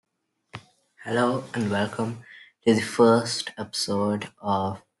Hello and welcome to the first episode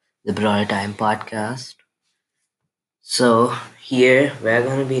of the Brawl Time podcast. So, here we're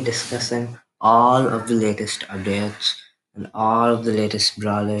going to be discussing all of the latest updates and all of the latest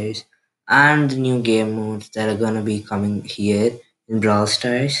brawlers and the new game modes that are going to be coming here in Brawl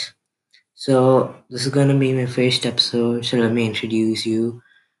Stars. So, this is going to be my first episode, so let me introduce you.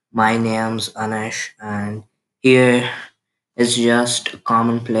 My name's Anish, and here it's just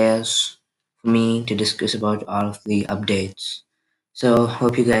commonplace for me to discuss about all of the updates. So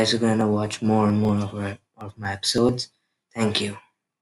hope you guys are gonna watch more and more of my episodes. Thank you.